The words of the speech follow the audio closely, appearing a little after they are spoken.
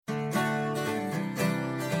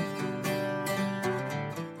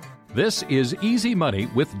This is Easy Money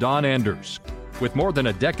with Don Anders. With more than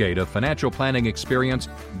a decade of financial planning experience,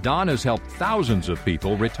 Don has helped thousands of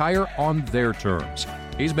people retire on their terms.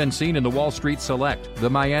 He's been seen in the Wall Street Select, the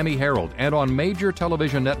Miami Herald, and on major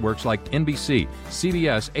television networks like NBC,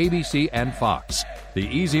 CBS, ABC, and Fox. The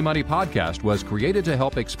Easy Money podcast was created to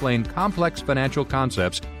help explain complex financial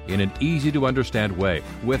concepts in an easy-to-understand way,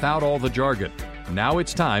 without all the jargon. Now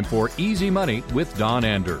it's time for Easy Money with Don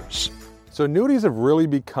Anders. So annuities have really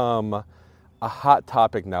become a hot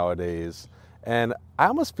topic nowadays, and I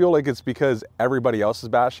almost feel like it's because everybody else is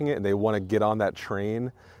bashing it and they want to get on that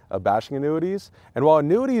train of bashing annuities. And while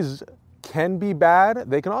annuities can be bad,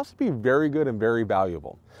 they can also be very good and very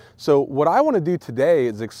valuable. So what I want to do today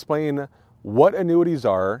is explain what annuities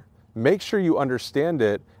are, make sure you understand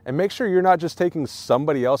it, and make sure you're not just taking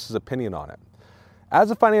somebody else's opinion on it. As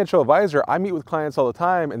a financial advisor, I meet with clients all the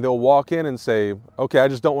time and they'll walk in and say, okay, I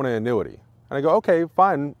just don't want an annuity. And I go, okay,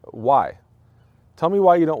 fine, why? Tell me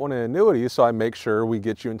why you don't want an annuity so I make sure we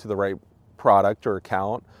get you into the right product or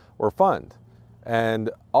account or fund. And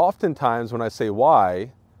oftentimes when I say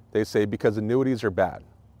why, they say because annuities are bad.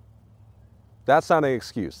 That's not an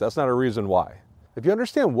excuse. That's not a reason why. If you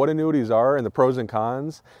understand what annuities are and the pros and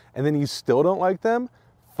cons, and then you still don't like them,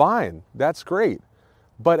 fine, that's great.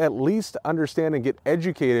 But at least understand and get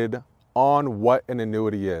educated on what an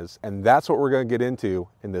annuity is. And that's what we're going to get into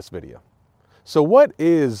in this video. So what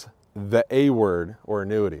is the A word, or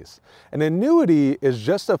annuities? An annuity is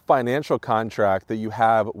just a financial contract that you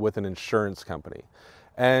have with an insurance company.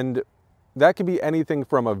 And that can be anything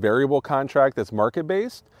from a variable contract that's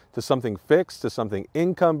market-based, to something fixed, to something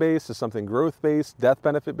income-based, to something growth-based, death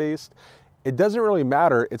benefit-based. It doesn't really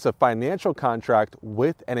matter. It's a financial contract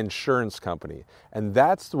with an insurance company. And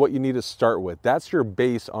that's what you need to start with. That's your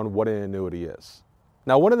base on what an annuity is.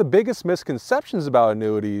 Now, one of the biggest misconceptions about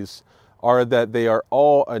annuities are that they are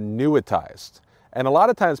all annuitized. And a lot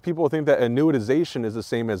of times people think that annuitization is the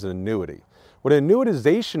same as an annuity. What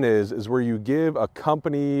annuitization is where you give a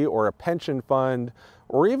company or a pension fund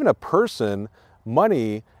or even a person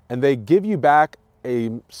money and they give you back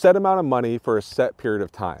a set amount of money for a set period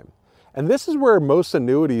of time. And this is where most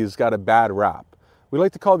annuities got a bad rap. We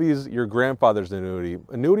like to call these your grandfather's annuity,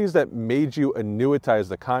 annuities that made you annuitize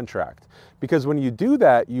the contract. Because when you do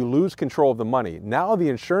that, you lose control of the money. Now the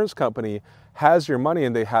insurance company has your money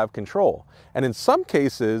and they have control. And in some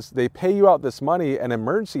cases, they pay you out this money, an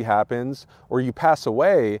emergency happens, or you pass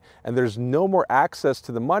away, and there's no more access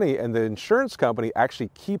to the money, and the insurance company actually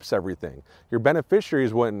keeps everything. Your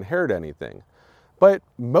beneficiaries wouldn't inherit anything. But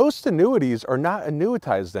most annuities are not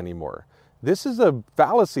annuitized anymore. This is a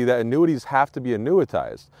fallacy that annuities have to be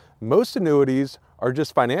annuitized. Most annuities are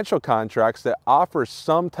just financial contracts that offer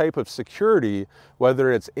some type of security,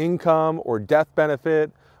 whether it's income or death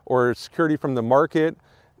benefit or security from the market.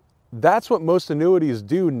 That's what most annuities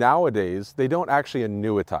do nowadays. They don't actually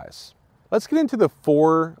annuitize. Let's get into the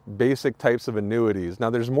 4 basic types of annuities. Now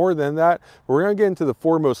there's more than that. We're going to get into the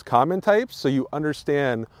 4 most common types so you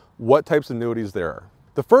understand what types of annuities there are.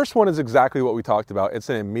 The first one is exactly what we talked about. It's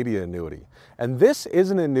an immediate annuity. And this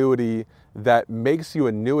is an annuity that makes you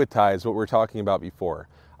annuitize what we were talking about before.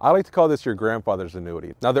 I like to call this your grandfather's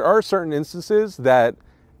annuity. Now there are certain instances that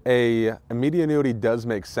a immediate annuity does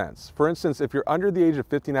make sense. For instance, if you're under the age of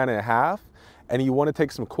 59 and a half and you want to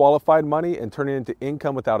take some qualified money and turn it into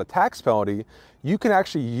income without a tax penalty, you can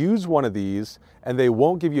actually use one of these and they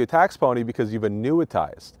won't give you a tax penalty because you've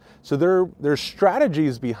annuitized. So there's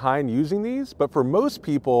strategies behind using these, but for most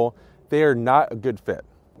people, they are not a good fit.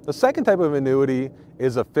 The second type of annuity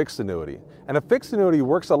is a fixed annuity. And a fixed annuity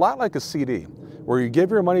works a lot like a CD, where you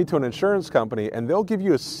give your money to an insurance company and they'll give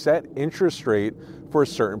you a set interest rate for a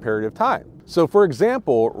certain period of time. So for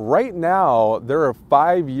example, right now, there are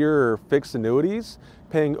 5-year fixed annuities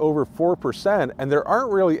paying over 4%, and there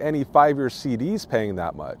aren't really any 5-year CDs paying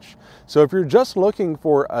that much. So if you're just looking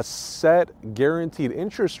for a set guaranteed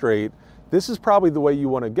interest rate, this is probably the way you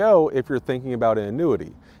want to go if you're thinking about an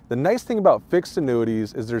annuity. The nice thing about fixed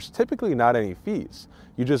annuities is there's typically not any fees.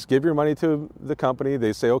 You just give your money to the company.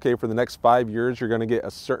 They say, okay, for the next 5 years, you're going to get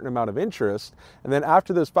a certain amount of interest. And then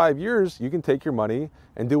after those 5 years, you can take your money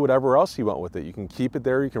and do whatever else you want with it. You can keep it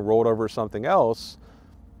there. You can roll it over something else,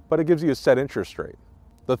 but it gives you a set interest rate.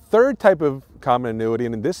 The third type of common annuity,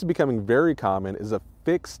 and this is becoming very common, is a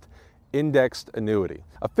fixed indexed annuity.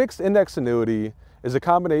 A fixed index annuity is a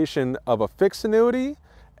combination of a fixed annuity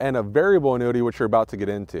and a variable annuity, which you're about to get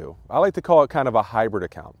into. I like to call it kind of a hybrid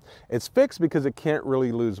account. It's fixed because it can't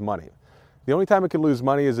really lose money. The only time it can lose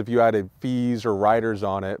money is if you added fees or riders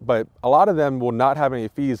on it, but a lot of them will not have any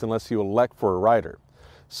fees unless you elect for a rider.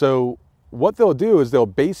 So what they'll do is they'll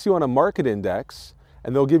base you on a market index,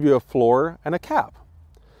 and they'll give you a floor and a cap.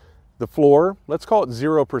 The floor, let's call it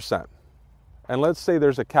 0%. And let's say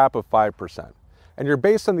there's a cap of 5%. And you're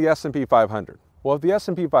based on the S&P 500. Well, if the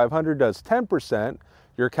S&P 500 does 10%,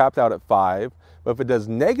 you're capped out at 5. But if it does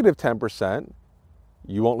negative 10%,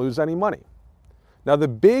 you won't lose any money. Now, the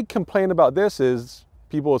big complaint about this is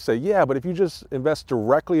people will say, yeah, but if you just invest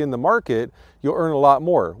directly in the market, you'll earn a lot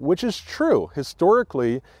more, which is true.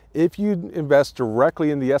 Historically, if you invest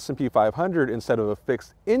directly in the S&P 500 instead of a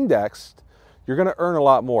fixed indexed, you're going to earn a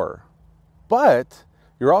lot more. But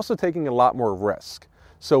you're also taking a lot more risk.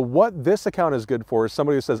 So what this account is good for is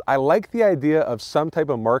somebody who says, I like the idea of some type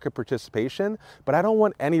of market participation, but I don't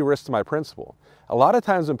want any risk to my principal. A lot of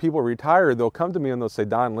times when people retire, they'll come to me and they'll say,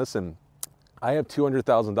 Don, listen, I have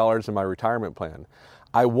 $200,000 in my retirement plan.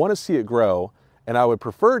 I want to see it grow, and I would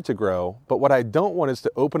prefer it to grow, but what I don't want is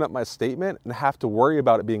to open up my statement and have to worry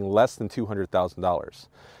about it being less than $200,000.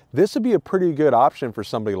 This would be a pretty good option for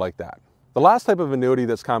somebody like that. The last type of annuity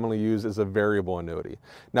that's commonly used is a variable annuity.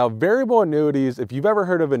 Now, variable annuities, if you've ever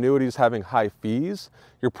heard of annuities having high fees,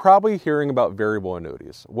 you're probably hearing about variable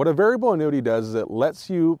annuities. What a variable annuity does is it lets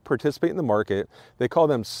you participate in the market. They call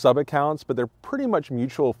them sub-accounts, but they're pretty much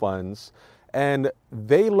mutual funds, and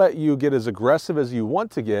they let you get as aggressive as you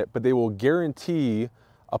want to get, but they will guarantee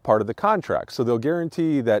a part of the contract. So they'll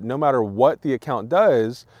guarantee that no matter what the account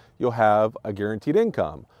does, you'll have a guaranteed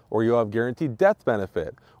income, or you'll have guaranteed death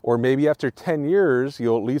benefit, or maybe after 10 years,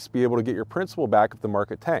 you'll at least be able to get your principal back if the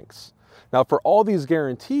market tanks. Now, for all these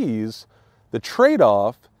guarantees, the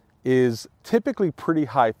trade-off is typically pretty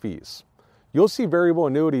high fees. You'll see variable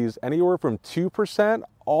annuities anywhere from 2%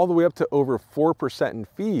 all the way up to over 4% in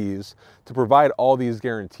fees to provide all these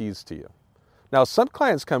guarantees to you. Now, some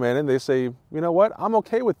clients come in and they say, you know what, I'm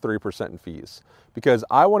okay with 3% in fees because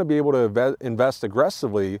I want to be able to invest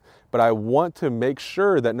aggressively, but I want to make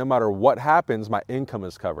sure that no matter what happens, my income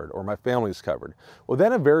is covered or my family's covered. Well,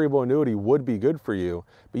 then a variable annuity would be good for you,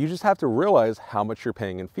 but you just have to realize how much you're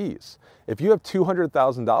paying in fees. If you have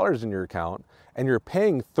 $200,000 in your account and you're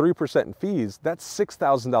paying 3% in fees, that's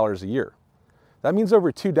 $6,000 a year. That means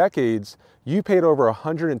over 2 decades, you paid over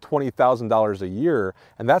 $120,000 a year,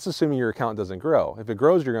 and that's assuming your account doesn't grow. If it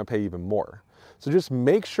grows, you're going to pay even more. So just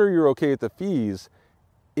make sure you're okay with the fees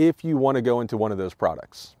if you want to go into one of those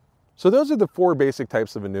products. So those are the 4 basic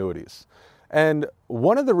types of annuities. And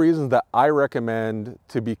one of the reasons that I recommend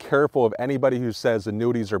to be careful of anybody who says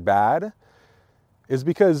annuities are bad is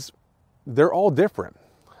because they're all different.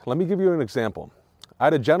 Let me give you an example. I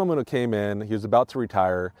had a gentleman who came in, he was about to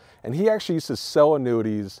retire, and he actually used to sell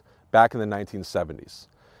annuities back in the 1970s.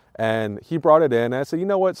 And he brought it in, and I said, you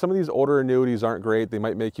know what, some of these older annuities aren't great. They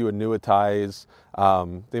might make you annuitize.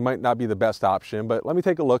 They might not be the best option, but let me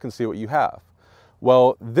take a look and see what you have.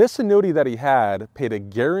 Well, this annuity that he had paid a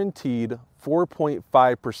guaranteed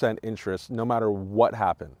 4.5% interest no matter what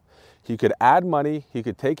happened. He could add money, he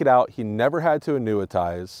could take it out, he never had to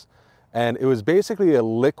annuitize, and it was basically a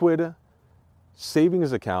liquid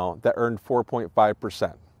savings account that earned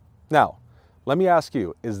 4.5%. Now, let me ask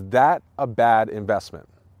you, is that a bad investment?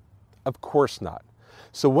 Of course not.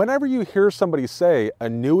 So whenever you hear somebody say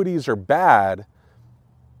annuities are bad,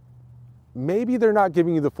 maybe they're not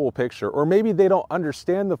giving you the full picture, or maybe they don't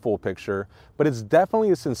understand the full picture, but it's definitely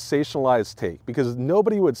a sensationalized take because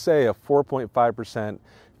nobody would say a 4.5%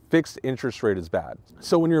 fixed interest rate is bad.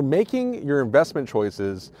 So when you're making your investment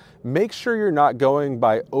choices, make sure you're not going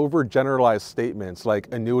by overgeneralized statements like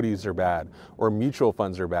annuities are bad or mutual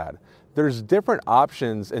funds are bad. There's different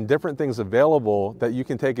options and different things available that you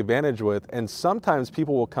can take advantage with, and sometimes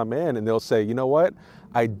people will come in and they'll say, you know what,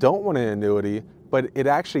 I don't want an annuity, but it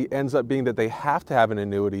actually ends up being that they have to have an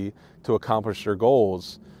annuity to accomplish their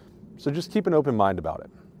goals. So just keep an open mind about it.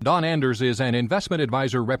 Don Anders is an investment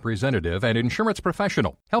advisor representative and insurance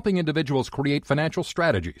professional, helping individuals create financial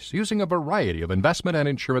strategies using a variety of investment and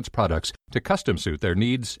insurance products to custom suit their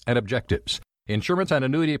needs and objectives. Insurance and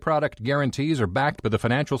annuity product guarantees are backed by the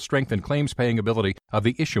financial strength and claims paying ability of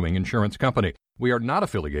the issuing insurance company. We are not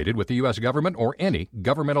affiliated with the U.S. government or any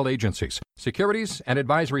governmental agencies. Securities and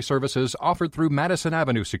advisory services offered through Madison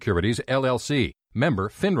Avenue Securities, LLC, member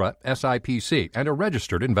FINRA SIPC, and a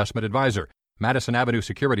registered investment advisor. Madison Avenue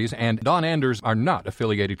Securities and Don Anders are not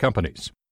affiliated companies.